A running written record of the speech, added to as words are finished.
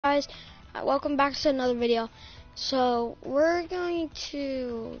guys? Welcome back to another video. So we're going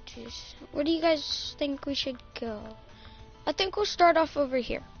to where do you guys think we should go? I think we'll start off over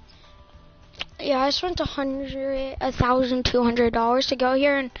here. Yeah, I spent $1,200 to go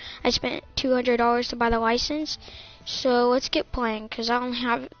here, and I spent $200 to buy the license. So let's get playing, cause I only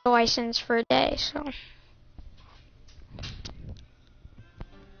have the license for a day. So.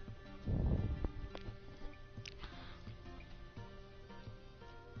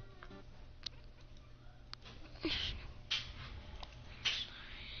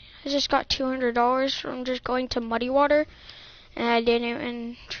 I just got $200 from just going to Muddy Water, and I didn't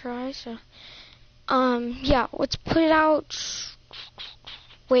even try. So, yeah, let's put it out.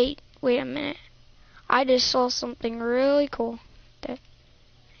 Wait a minute. I just saw something really cool.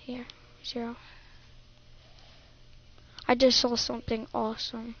 Here, 0. I just saw something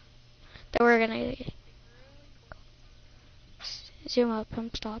awesome that we're gonna zoom up. I'm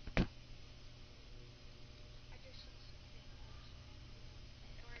stopped.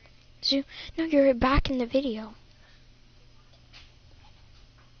 Zoom. No, you're back in the video.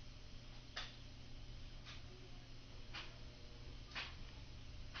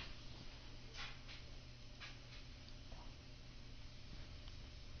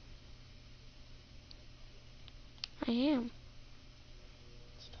 I am.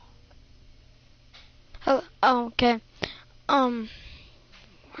 Oh, okay.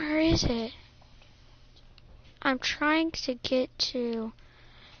 Where is it? I'm trying to get to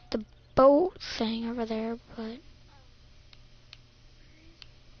the boat thing over there, but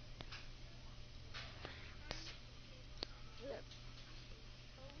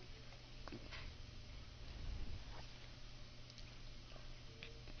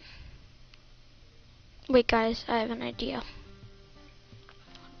wait, guys, I have an idea.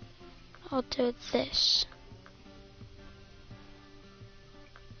 I'll do this.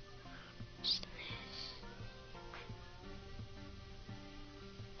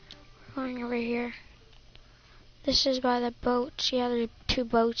 We're going over here. This is by the boats. Yeah, there's 2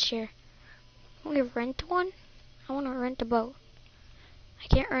 boats here. Can we rent one? I want to rent a boat. I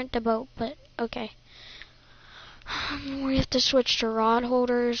can't rent a boat, but okay. We have to switch to rod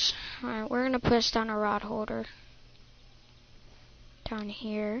holders. Alright, we're going to push down a rod holder. Down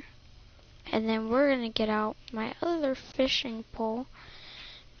here. And then we're going to get out my other fishing pole.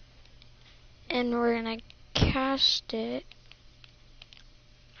 And we're going to cast it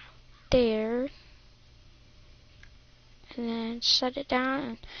there. And then set it down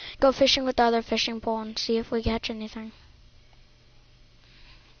and go fishing with the other fishing pole and see if we catch anything.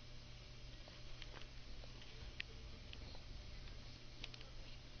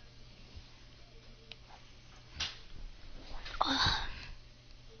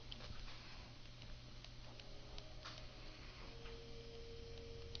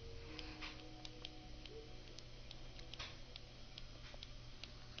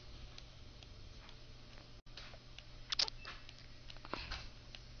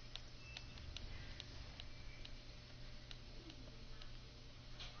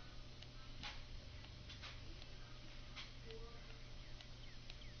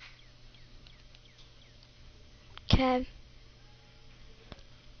 Okay.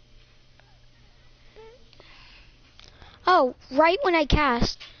 Oh, right when I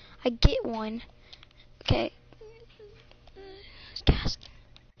cast, I get one. Okay. Cast.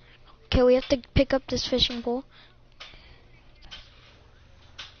 Okay, we have to pick up this fishing pole.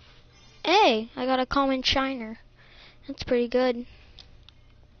 Hey, I got a common shiner. That's pretty good.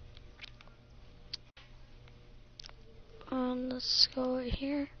 Let's go right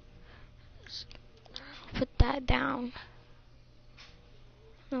here. Let's put that down.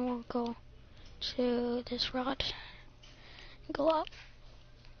 Then we'll go to this rod. Go up.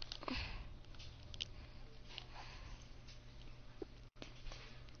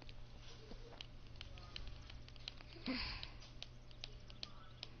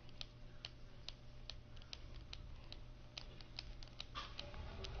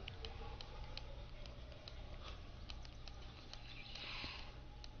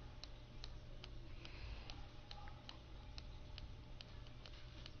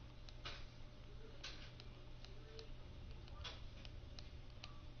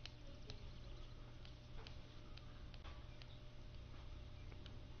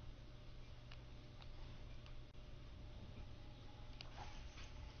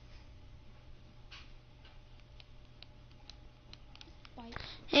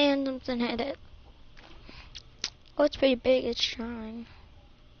 And something hit it. Oh, it's pretty big. It's trying.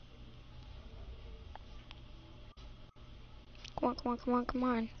 Come on, come on, come on, come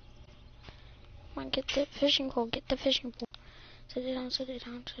on. Come on, get the fishing pole. Get the fishing pole. Set it down, set it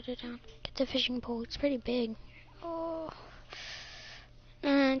down, set it down. Get the fishing pole. It's pretty big. Oh.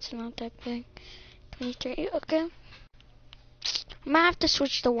 Nah, it's not that big. 23, okay. I might have to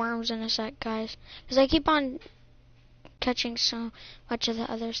switch to worms in a sec, guys. Because I keep on catching so much of the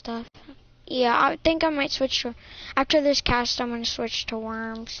other stuff. Yeah, I think I might switch to... After this cast, I'm going to switch to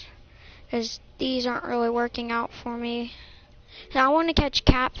worms. Because these aren't really working out for me. And I want to catch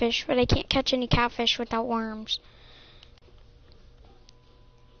catfish, but I can't catch any catfish without worms.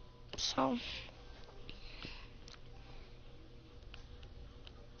 So...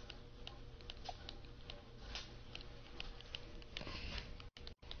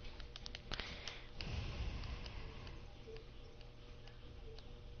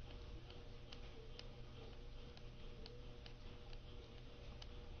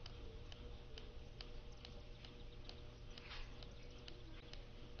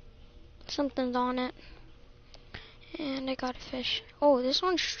 Something's on it. And I got a fish. Oh, this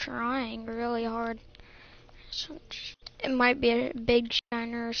one's trying really hard. It might be a big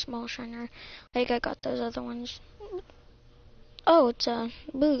shiner or a small shiner. Like I got those other ones. Oh, it's a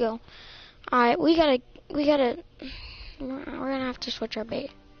bluegill. Alright, we're gonna have to switch our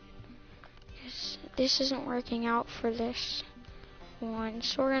bait. This isn't working out for this one,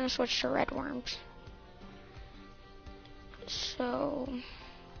 so we're gonna switch to red worms. So...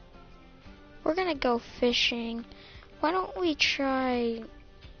 we're gonna go fishing. Why don't we try...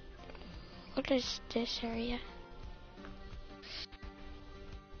 what is this area?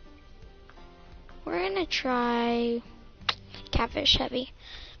 We're gonna try catfish heavy.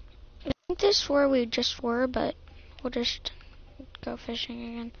 I think this is where we just were, but we'll just go fishing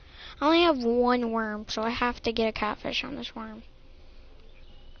again. I only have one worm, so I have to get a catfish on this worm.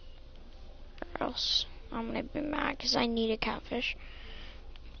 Or else I'm gonna be mad because I need a catfish.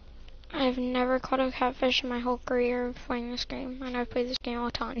 I've never caught a catfish in my whole career of playing this game, and I've played this game a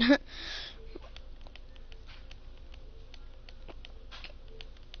ton.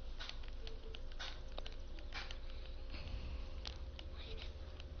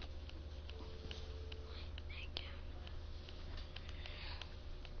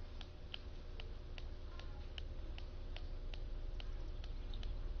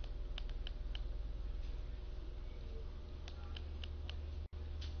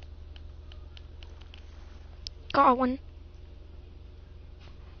 Got one.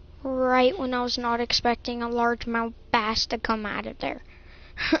 Right when I was not expecting a largemouth bass to come out of there.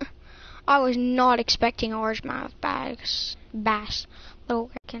 I was not expecting a largemouth bass. Oh,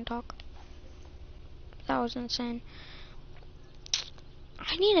 I can't talk. That was insane.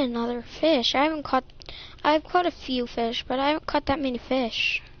 I need another fish. I've caught a few fish, but I haven't caught that many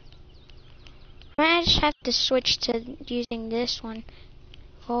fish. I might just have to switch to using this one.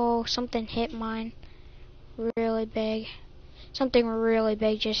 Oh, something hit mine. Really big. Something really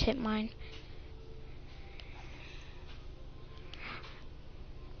big just hit mine.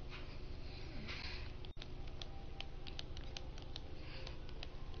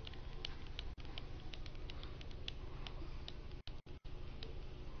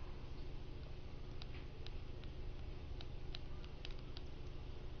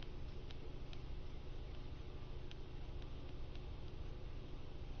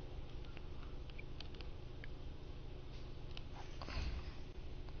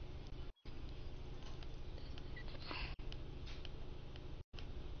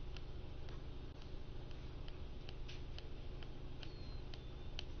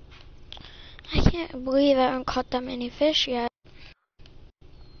 I can't believe I haven't caught that many fish yet.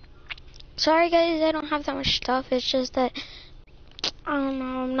 Sorry guys, I don't have that much stuff. It's just that, I don't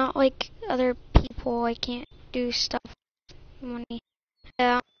know, I'm not like other people. I can't do stuff with money. I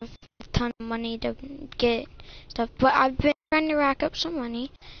don't have a ton of money to get stuff. But I've been trying to rack up some money.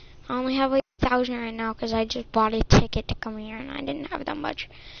 I only have like 1,000 right now because I just bought a ticket to come here and I didn't have that much.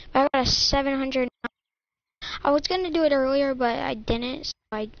 But I got a 700. I was going to do it earlier, but I didn't, so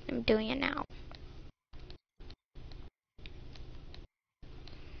I'm doing it now.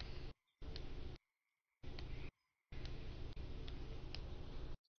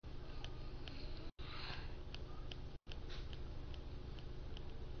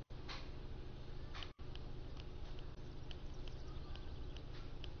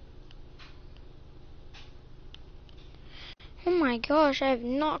 Oh my gosh, I have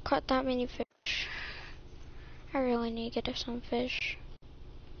not caught that many fish. I really need to get some fish.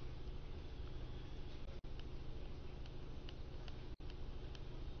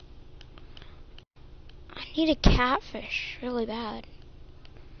 I need a catfish really bad.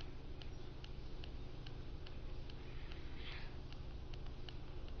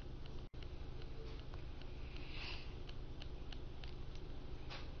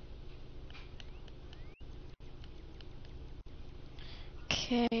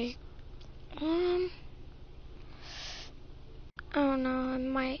 Okay. I don't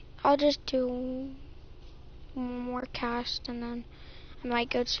know. I'll just do one more cast and then I might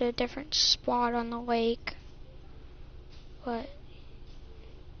go to a different spot on the lake. But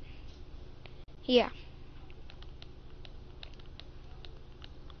yeah.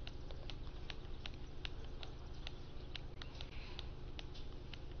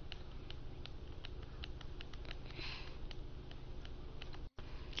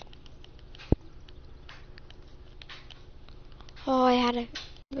 Oh,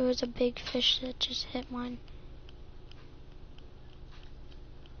 it was a big fish that just hit mine.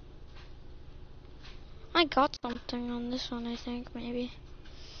 I got something on this one, I think, maybe.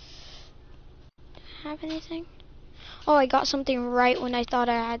 Have anything? Oh, I got something right when I thought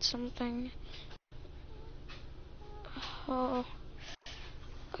I had something. Oh,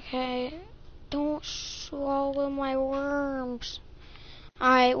 okay. Don't swallow my worms.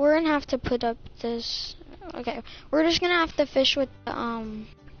 Alright, we're gonna have to put up this. Okay, we're just gonna have to fish with the,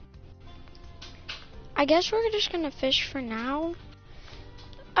 I guess we're just gonna fish for now.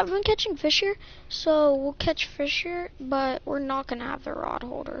 I've been catching fish here, so we'll catch fish here, but we're not gonna have the rod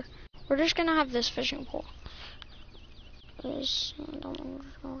holder. We're just gonna have this fishing pole. Oh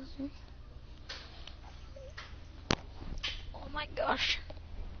my gosh.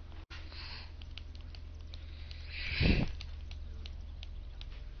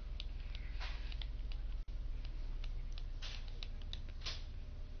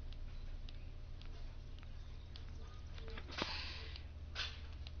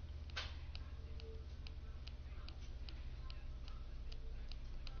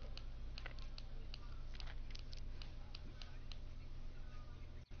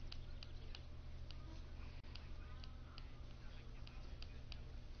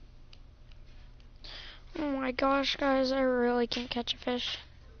 Oh my gosh, guys, I really can't catch a fish.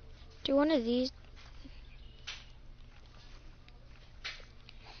 Do one of these.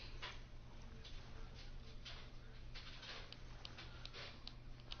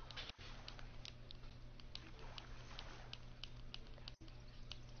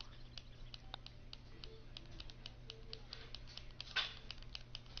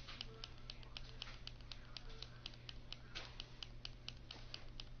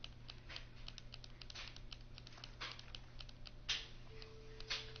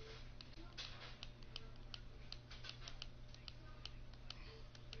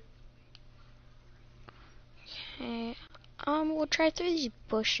 Okay, we'll try through these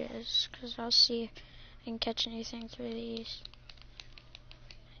bushes, because I'll see if I can catch anything through these.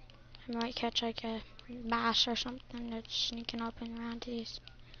 I might catch like a bass or something that's sneaking up and around these.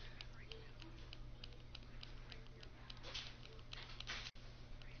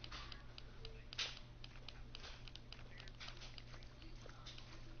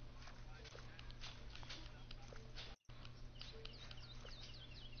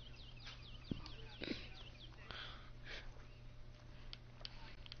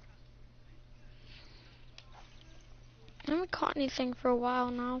 I haven't caught anything for a while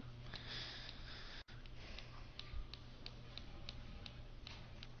now.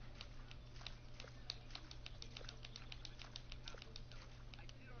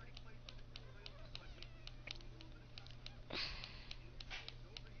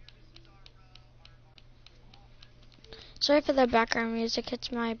 Sorry for the background music,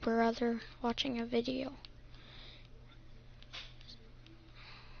 it's my brother watching a video.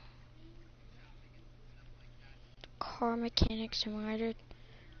 Car Mechanic Simulator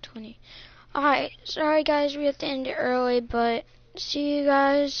 20. Alright, sorry guys, we have to end it early, but see you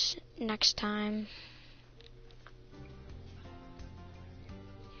guys next time.